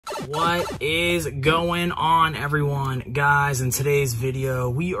What is going on, everyone? Guys, in today's video,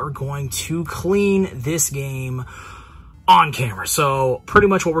 we are going to clean this game on camera. So pretty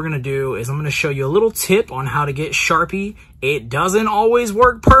much what we're going to do is I'm going to show you a little tip on how to get Sharpie. It doesn't always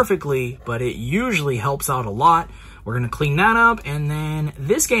work perfectly, but it usually helps out a lot. We're going to clean that up, and then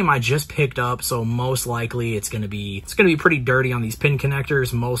this game I just picked up, so most likely it's going to be pretty dirty on these pin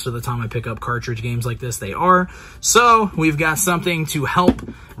connectors. Most of the time I pick up cartridge games like this, they are. So we've got something to help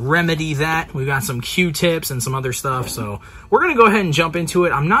remedy that. We've got some Q-tips and some other stuff, so we're going to go ahead and jump into it.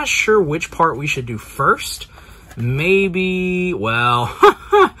 I'm not sure which part we should do first. Maybe, well,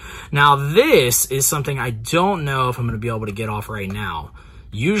 now this is something I don't know if I'm going to be able to get off right now.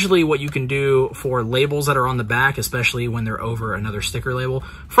 Usually what you can do for labels that are on the back, especially when they're over another sticker label,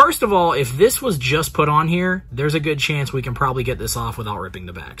 first of all, if this was just put on here, there's a good chance we can probably get this off without ripping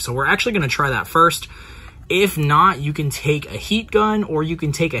the back. So we're actually going to try that first. If not, you can take a heat gun or you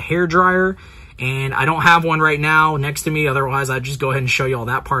can take a hair dryer, and I don't have one right now next to me. Otherwise, I'd just go ahead and show you all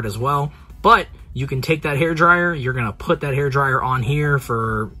that part as well. But you can take that hair dryer, you're going to put that hair dryer on here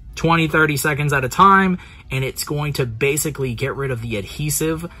for 20-30 seconds at a time, and it's going to basically get rid of the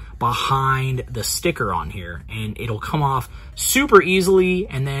adhesive behind the sticker on here, and it'll come off super easily,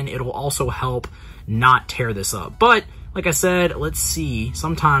 and then it'll also help not tear this up. But like I said, let's see,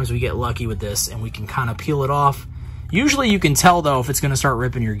 sometimes we get lucky with this and we can kind of peel it off. Usually you can tell though if it's going to start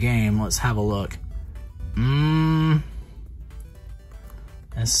ripping your game. Let's have a look.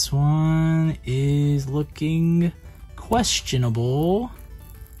 This one is looking questionable.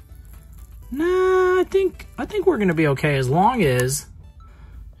 Nah, I think we're gonna be okay as long as,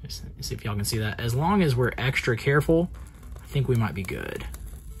 let's see if y'all can see that, as long as we're extra careful, I think we might be good.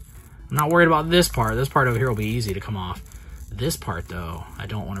 I'm not worried about this part. This part over here will be easy to come off. This part though, I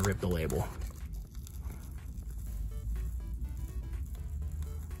don't want to rip the label.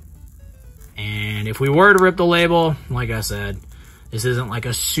 And if we were to rip the label, like I said, this isn't like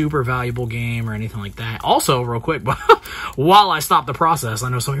a super valuable game or anything like that. Also, real quick, while I stop the process, I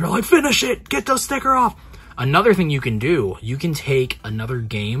know some of you are like, finish it, get the sticker off. Another thing you can do, you can take another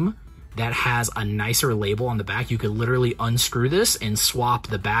game that has a nicer label on the back. You could literally unscrew this and swap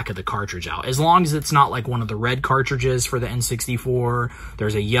the back of the cartridge out. As long as it's not like one of the red cartridges for the N64,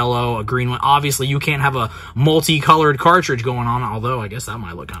 there's a yellow, a green one. Obviously, you can't have a multicolored cartridge going on, although I guess that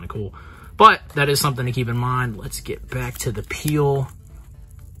might look kind of cool. But that is something to keep in mind. Let's get back to the peel.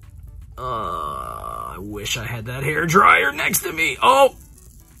 I wish I had that hair dryer next to me. Oh,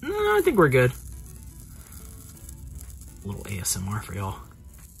 no, I think we're good. A little ASMR for y'all.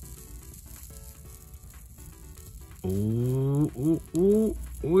 Ooh, ooh, ooh,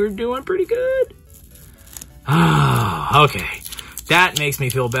 we're doing pretty good. Ah, okay. That makes me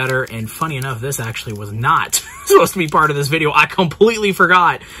feel better, and funny enough, this actually was not supposed to be part of this video. I completely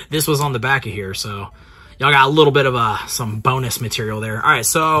forgot this was on the back of here, so y'all got a little bit of some bonus material there. All right,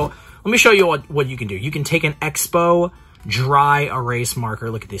 so let me show you what you can do. You can take an Expo dry erase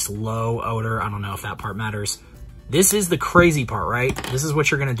marker. Look at this low odor. I don't know if that part matters. This is the crazy part, right? This is what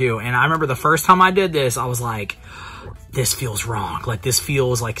you're gonna do, and I remember the first time I did this, I was like, this feels wrong. Like, this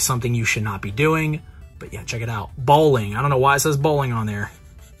feels like something you should not be doing. But yeah, check it out. Bowling. I don't know why it says bowling on there.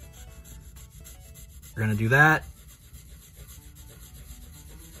 We're going to do that.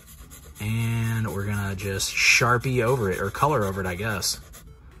 And we're going to just Sharpie over it, or color over it, I guess.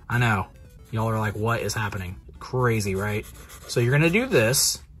 I know. Y'all are like, what is happening? Crazy, right? So you're going to do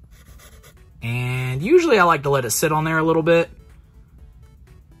this. And usually I like to let it sit on there a little bit.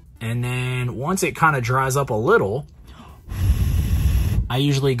 And then once it kind of dries up a little, I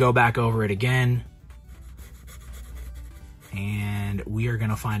usually go back over it again. And we are going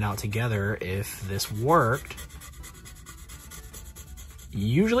to find out together if this worked.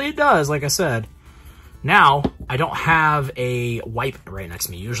 Usually it does, like I said. Now, I don't have a wipe right next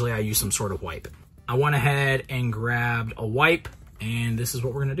to me. Usually I use some sort of wipe. I went ahead and grabbed a wipe, and this is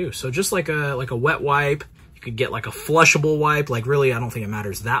what we're going to do. So just like a wet wipe, you could get like a flushable wipe. Like, really, I don't think it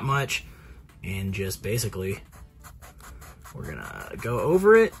matters that much. And just basically, we're going to go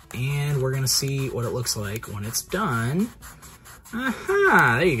over it, and we're going to see what it looks like when it's done.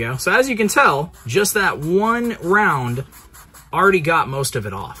 Aha, there you go. So as you can tell, just that one round already got most of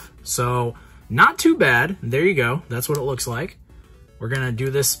it off. So not too bad. There you go. That's what it looks like. We're going to do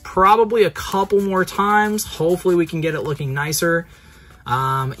this probably a couple more times. Hopefully we can get it looking nicer.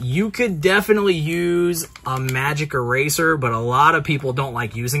 You could definitely use a magic eraser, but a lot of people don't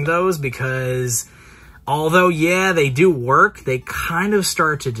like using those because although, yeah, they do work, they kind of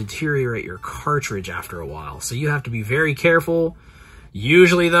start to deteriorate your cartridge after a while. So you have to be very careful.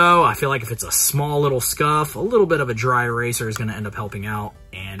 Usually though, I feel like if it's a small little scuff, a little bit of a dry eraser is gonna end up helping out.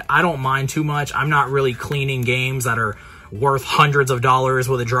 And I don't mind too much. I'm not really cleaning games that are worth hundreds of dollars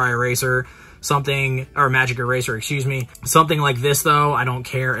with a dry eraser. Something, or magic eraser, excuse me. Something like this though, I don't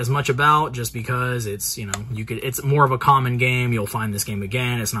care as much about, just because it's, you know, it's more of a common game. You'll find this game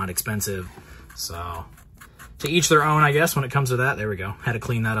again. It's not expensive. So to each their own, I guess, when it comes to that. There we go. Had to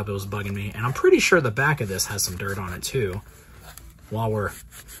clean that up. It was bugging me. And I'm pretty sure the back of this has some dirt on it too. While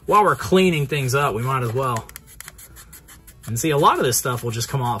we're cleaning things up, we might as well. And see, a lot of this stuff will just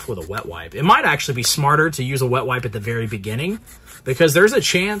come off with a wet wipe. It might actually be smarter to use a wet wipe at the very beginning, because there's a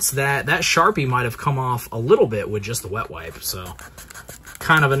chance that that Sharpie might have come off a little bit with just the wet wipe. So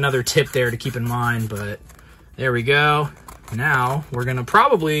kind of another tip there to keep in mind, but there we go. Now we're gonna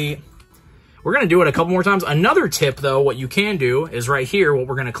do it a couple more times. Another tip though, what you can do is right here, what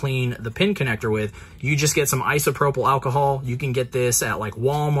we're gonna clean the pin connector with, you just get some isopropyl alcohol. You can get this at like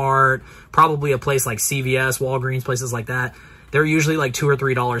Walmart, probably a place like CVS, Walgreens, places like that. They're usually like $2 or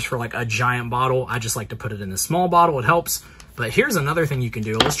 $3 for like a giant bottle. I just like to put it in the small bottle, it helps. But here's another thing you can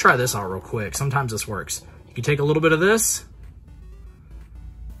do. Let's try this out real quick. Sometimes this works. You can take a little bit of this.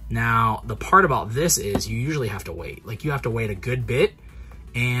 Now, the part about this is you usually have to wait. Like, you have to wait a good bit.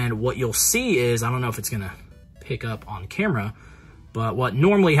 And what you'll see is, I don't know if it's gonna pick up on camera, but what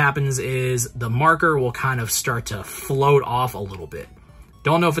normally happens is the marker will kind of start to float off a little bit.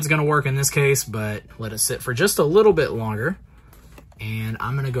 Don't know if it's gonna work in this case, but let it sit for just a little bit longer. And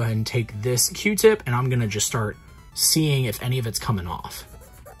I'm gonna go ahead and take this Q-tip and I'm gonna just start seeing if any of it's coming off.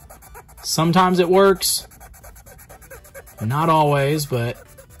 Sometimes it works, not always, but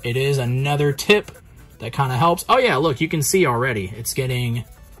it is another tip that kind of helps. Oh yeah, look, you can see already. It's getting,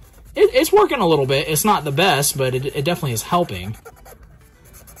 it's working a little bit. It's not the best, but it definitely is helping.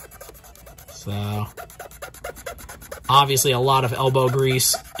 So, obviously a lot of elbow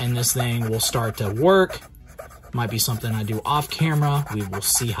grease and this thing will start to work. Might be something I do off camera. We will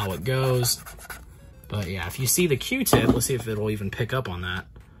see how it goes. But yeah, if you see the Q-tip, let's see if it'll even pick up on that.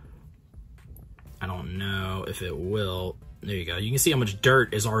 I don't know if it will. There you go. You can see how much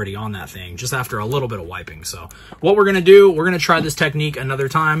dirt is already on that thing just after a little bit of wiping. So what we're going to do, we're going to try this technique another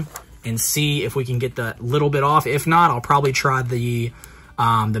time and see if we can get that little bit off. If not, I'll probably try the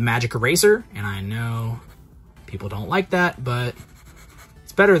magic eraser. And I know people don't like that, but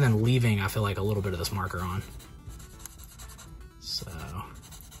it's better than leaving, I feel like, a little bit of this marker on. So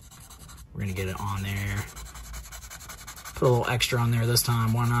we're going to get it on there. Put a little extra on there this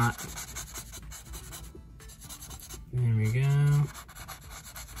time. Why not? There we go.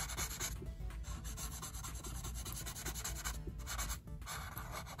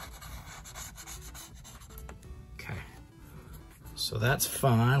 Okay. So that's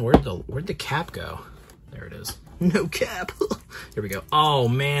fine. Where'd the cap go? There it is. No cap. Here we go. Oh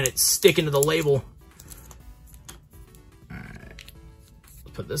man, it's sticking to the label. All right.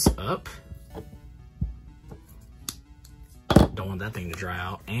 Let's put this up. Don't want that thing to dry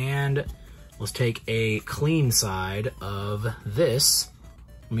out. And let's take a clean side of this.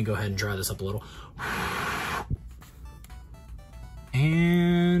 Let me go ahead and dry this up a little.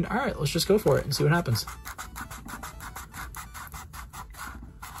 And all right, let's just go for it and see what happens.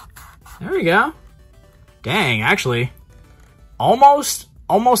 There we go. Dang, actually, almost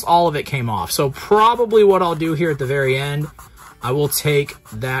all of it came off. So probably what I'll do here at the very end, I will take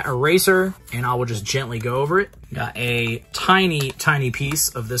that eraser and I will just gently go over it. Got a tiny piece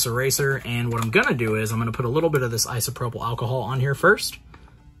of this eraser, and what I'm gonna do is I'm gonna put a little bit of this isopropyl alcohol on here first.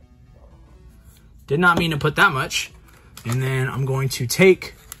 Did not mean to put that much. And then I'm going to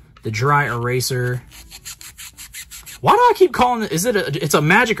take the dry eraser. Why do I keep calling it, it's a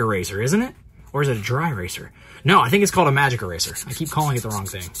magic eraser, isn't it? Or is it a dry eraser? No, I think it's called a magic eraser. I keep calling it the wrong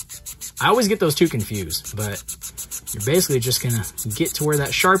thing. I always get those two confused, but you're basically just gonna get to where that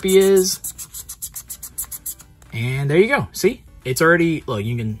Sharpie is. And there you go. See? It's already, look,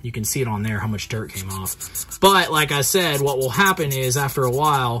 you can see it on there how much dirt came off. But like I said, what will happen is after a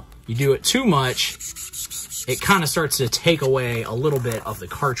while, you do it too much, it kind of starts to take away a little bit of the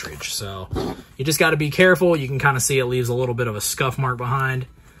cartridge. So you just got to be careful. You can kind of see it leaves a little bit of a scuff mark behind.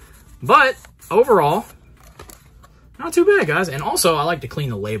 But overall, not too bad, guys. And also, I like to clean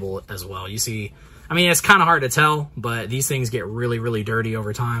the label as well. You see, I mean, it's kind of hard to tell, but these things get really dirty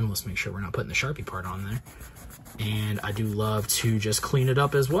over time. Let's make sure we're not putting the Sharpie part on there. And I do love to just clean it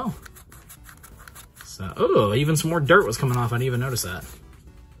up as well. So, oh, even some more dirt was coming off. I didn't even notice that.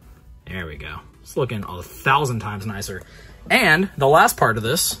 There we go. It's looking 1,000 times nicer. And the last part of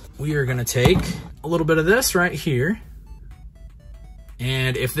this, we are going to take a little bit of this right here.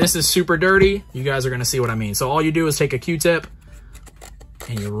 And if this is super dirty, you guys are going to see what I mean. So all you do is take a Q-tip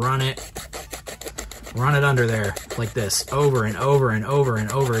and you run it under there like this over and over and over and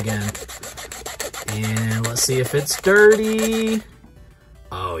over again. And let's see if it's dirty.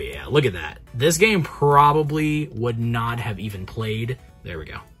 Oh yeah, look at that. This game probably would not have even played. There we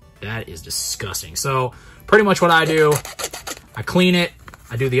go. That is disgusting. So pretty much what I do, I clean it.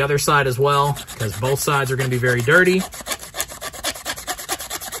 I do the other side as well because both sides are going to be very dirty.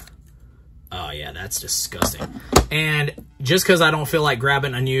 Oh yeah, that's disgusting. And just because I don't feel like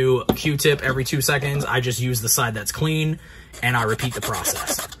grabbing a new Q-tip every 2 seconds, I just use the side that's clean and I repeat the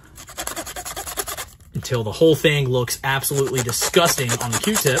process until the whole thing looks absolutely disgusting on the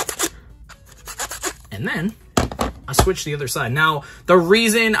Q-tip. And then I switch the other side. Now, the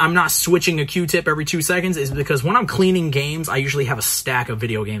reason I'm not switching a Q-tip every 2 seconds is because when I'm cleaning games, I usually have a stack of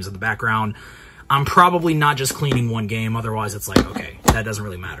video games in the background. I'm probably not just cleaning one game. Otherwise, it's like, okay, that doesn't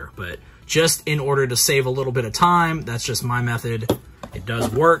really matter. But just in order to save a little bit of time, that's just my method. It does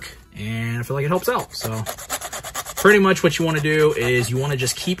work, and I feel like it helps out. So pretty much what you want to do is you want to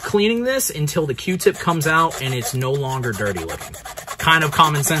just keep cleaning this until the Q-tip comes out and it's no longer dirty looking. Kind of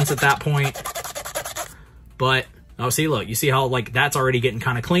common sense at that point. But, oh, see, look, you see how, like, that's already getting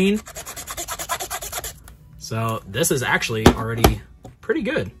kind of clean? So this is actually already pretty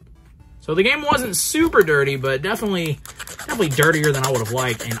good. So the game wasn't super dirty, but definitely dirtier than I would have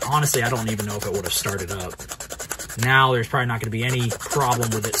liked. And honestly, I don't even know if it would have started up. Now there's probably not going to be any problem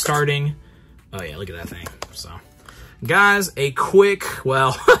with it starting. Oh yeah, look at that thing. So guys, a quick,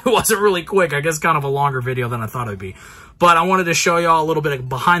 well, it wasn't really quick. I guess kind of a longer video than I thought it would be. But I wanted to show y'all a little bit of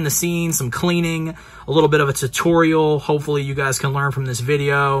behind the scenes, some cleaning, a little bit of a tutorial. Hopefully you guys can learn from this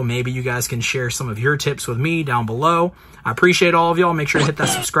video. Maybe you guys can share some of your tips with me down below. I appreciate all of y'all. Make sure to hit that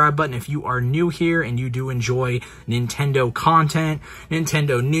subscribe button if you are new here and you do enjoy Nintendo content,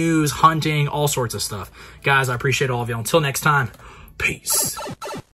 Nintendo news, hunting, all sorts of stuff. Guys, I appreciate all of y'all. Until next time, peace.